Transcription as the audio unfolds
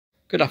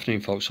Good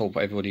afternoon, folks. Hope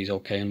everybody's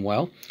okay and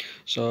well.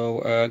 So,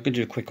 I'm going to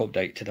do a quick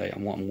update today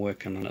on what I'm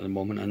working on at the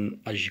moment.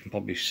 And as you can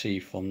probably see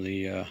from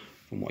the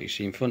from what you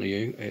see in front of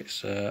you,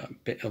 it's a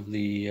bit of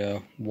the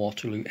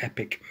Waterloo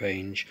Epic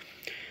range.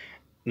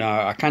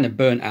 Now, I kind of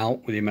burnt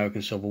out with the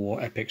American Civil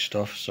War Epic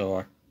stuff,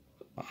 so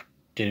I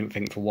didn't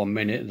think for 1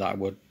 minute that I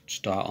would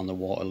start on the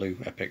Waterloo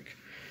Epic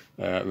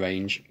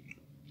range,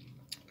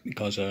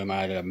 because I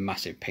had a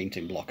massive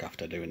painting block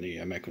after doing the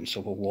American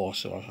Civil War,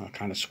 so I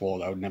kind of swore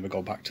that I would never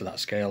go back to that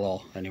scale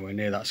or anywhere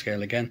near that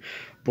scale again.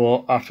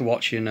 But after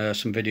watching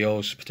some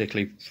videos,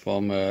 particularly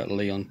from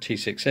Leon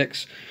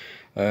T66,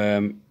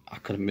 I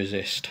couldn't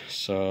resist,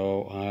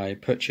 so I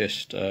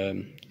purchased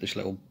this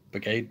little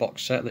brigade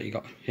box set that you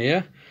got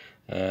here,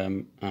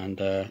 and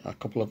a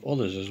couple of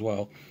others as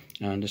well,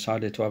 and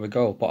decided to have a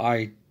go. But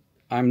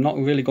I'm not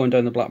really going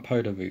down the black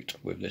powder route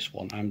with this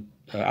one.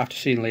 After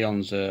seeing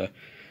Leon's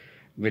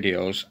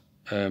videos,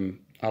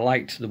 I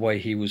liked the way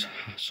he was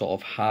sort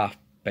of half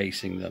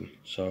basing them.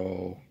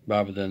 So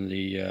rather than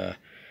the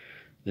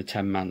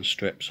 10-man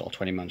strips or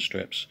 20-man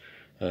strips,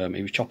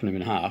 he was chopping them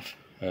in half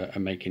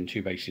and making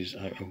two bases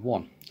out of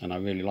one, and I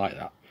really like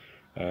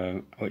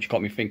that, which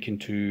got me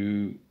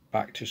thinking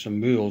back to some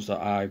mules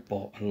that I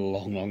bought a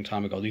long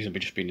time ago. These have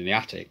just been in the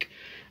attic,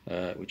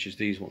 which is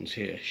these ones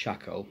here,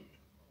 Shako.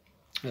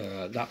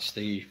 That's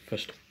the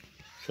first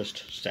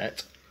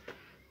set.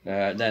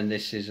 Then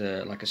this is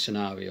like a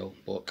scenario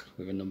book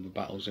with a number of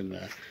battles in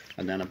there,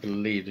 and then I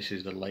believe this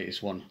is the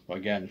latest one. But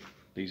again,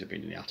 these have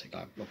been in the attic.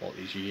 I bought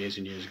these years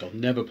and years ago.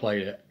 Never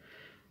played it,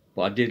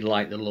 but I did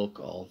like the look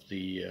of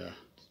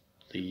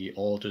the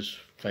orders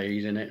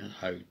phase in it, and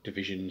how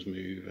divisions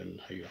move, and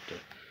how you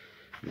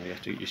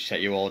have to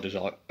set your orders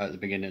out at the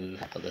beginning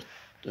of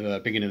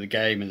the beginning of the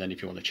game, and then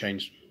if you want to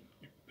change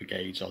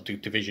brigades or do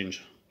divisions,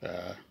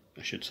 I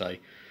should say,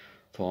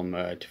 from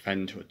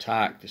defend to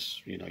attack,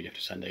 you have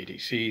to send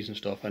ADCs and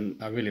stuff, and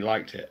I really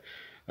liked it,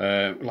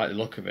 like the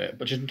look of it,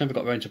 but just never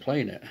got around to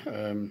playing it.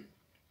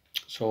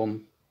 So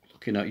I'm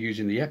looking at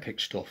using the Epic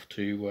stuff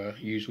to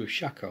use with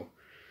Shako.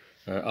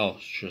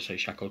 Should I say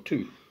Shako 2,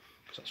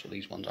 because that's what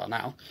these ones are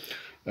now.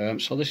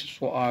 So this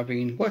is what I've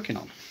been working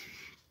on.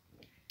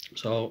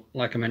 So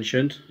like I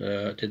mentioned,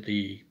 did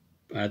the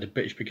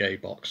British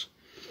Brigade box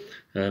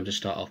to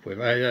start off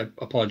with. I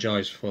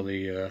apologise for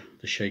the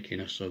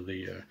shakiness of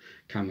the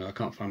camera. I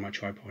can't find my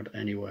tripod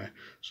anywhere,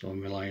 so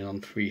I'm relying on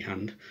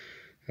freehand.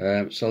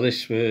 So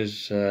this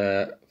was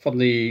from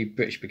the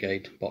British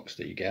Brigade box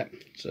that you get,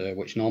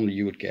 which normally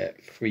you would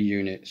get 3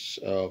 units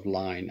of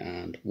line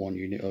and 1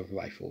 unit of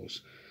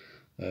rifles.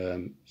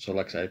 So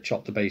like I said, I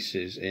chopped the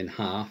bases in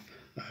half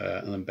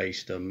and then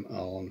based them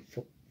on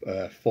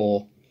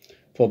four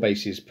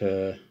bases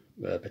per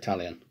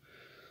battalion.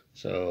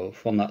 So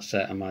from that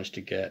set I managed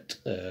to get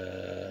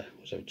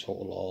was a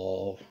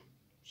total of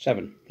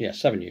 7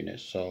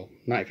 units. So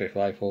 95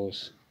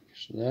 rifles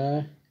just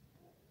there,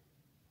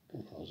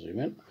 I'll zoom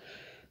in,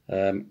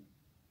 and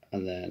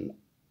then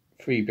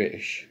 3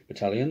 British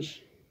battalions,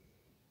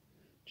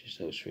 just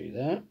those 3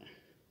 there,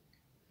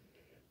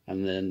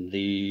 and then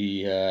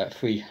the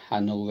 3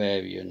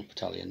 Hanoverian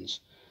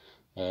battalions.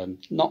 They're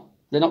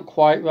not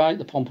quite right.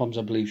 The pom-poms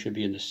I believe should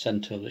be in the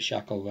centre of the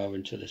Shako rather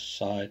than to the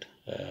side.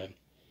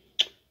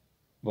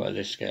 But at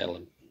this scale,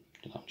 I'm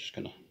just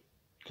gonna,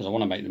 because I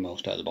want to make the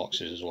most out of the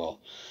boxes as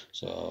well.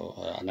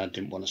 So and I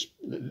didn't want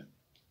to,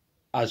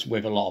 as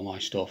with a lot of my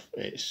stuff,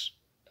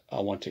 I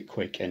want it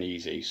quick and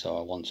easy. So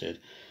I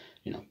wanted,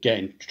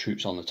 getting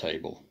troops on the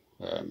table.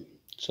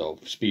 So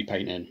speed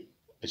painting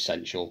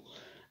essential,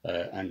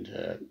 and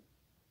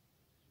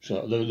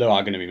so there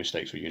are going to be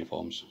mistakes with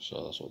uniforms.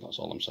 So that's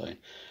all I'm saying.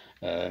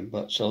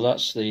 But so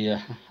that's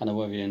the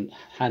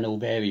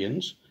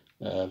Hanoverians.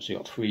 So you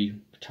got 3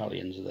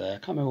 battalions there. I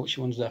can't remember which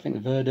ones there. I think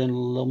the Verdun,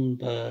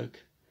 Lumberg,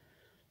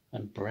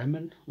 and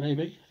Bremen,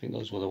 maybe. I think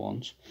those were the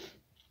ones.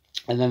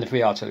 And then the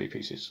 3 artillery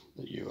pieces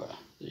that you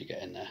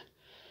get in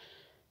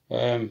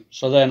there.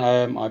 So then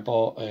I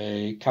bought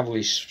a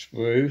cavalry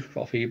sprue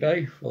off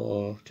eBay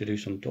to do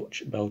some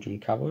Dutch Belgian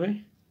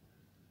cavalry.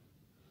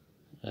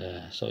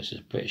 So this is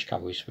a British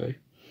cavalry sprue,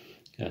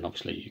 and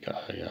obviously you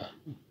got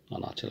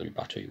an artillery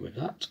battery with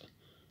that.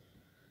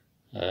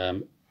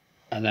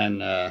 And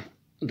then I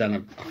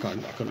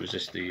couldn't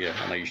resist the.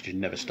 I know you should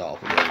never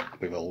start off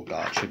with old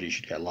guard. You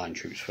should get line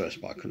troops first,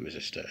 but I couldn't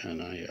resist it,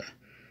 and I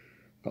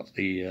got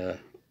the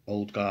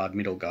old guard,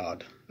 middle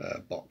guard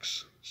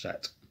box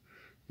set,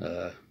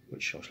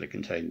 which obviously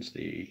contains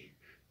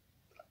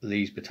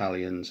these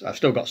battalions. I've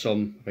still got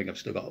some. I think I've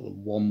still got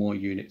 1 more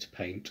unit to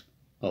paint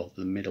of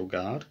the middle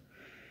guard,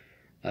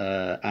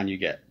 and you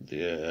get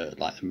the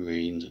like the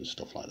Marines and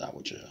stuff like that,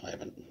 which I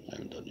haven't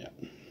done yet.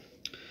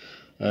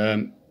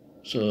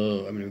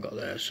 So I mean we've got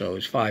there, so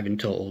it's 5 in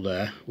total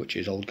there, which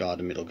is old guard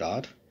and middle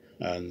guard,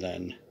 and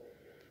then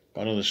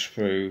got another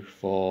sprue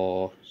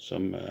for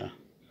some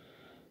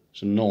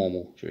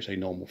normal, should we say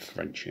normal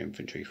French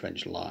infantry,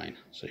 French line.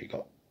 So you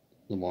got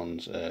the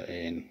ones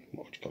in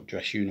what would you call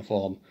dress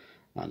uniform,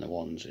 and the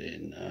ones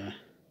in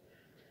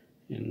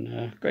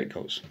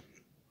greatcoats.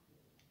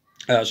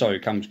 Sorry,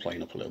 the camera's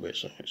playing up a little bit,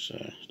 so it's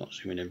not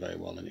zooming in very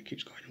well, and it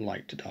keeps going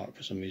light to dark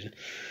for some reason.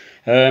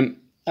 And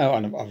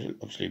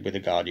obviously with the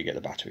guard you get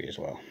the battery as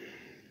well,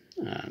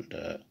 and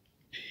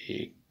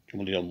I've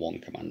only done one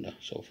commander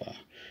so far,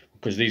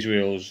 because these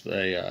wheels,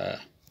 they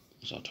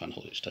so I'll try and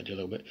hold it steady a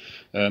little bit.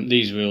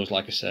 These wheels,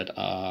 like I said,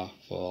 are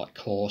for like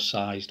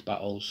core-sized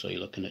battles, so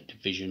you're looking at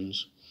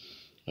divisions.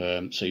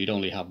 So you'd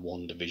only have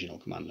one divisional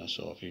commander.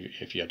 So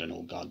if you had an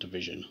old guard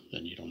division,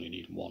 then you'd only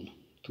need one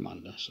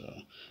commander. So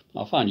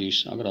I'll find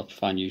use. I've got to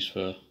find use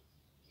for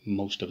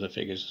most of the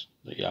figures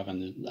that you have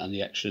and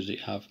the extras that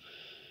you have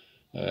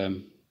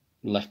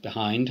left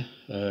behind,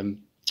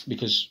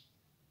 because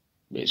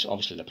it's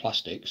obviously the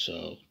plastic,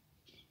 so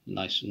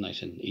nice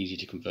and easy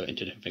to convert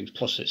into different things.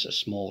 Plus it's a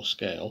small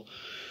scale,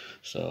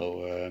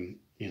 so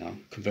you know,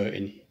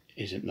 converting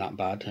isn't that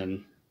bad,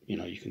 and you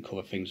know, you can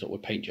cover things up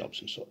with paint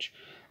jobs and such.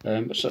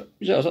 So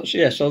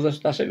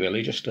that's it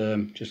really. Just a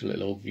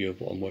little overview of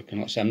what I'm working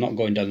on. Like I say, I'm not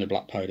going down the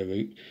black powder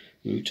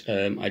route.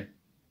 I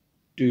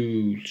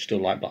do still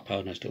like black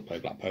powder, and I still play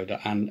black powder,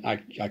 and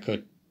I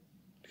could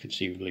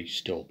conceivably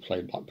still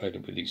play black powder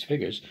with these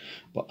figures,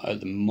 but at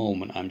the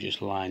moment I'm just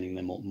lining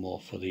them up more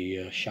for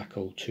the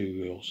Shako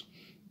 2 wheels.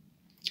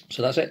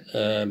 So that's it.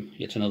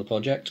 It's another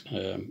project,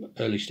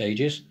 early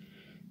stages,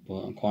 but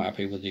I'm quite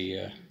happy with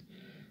the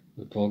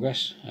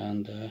progress,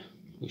 and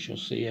we shall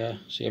see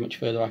how much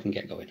further I can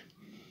get going.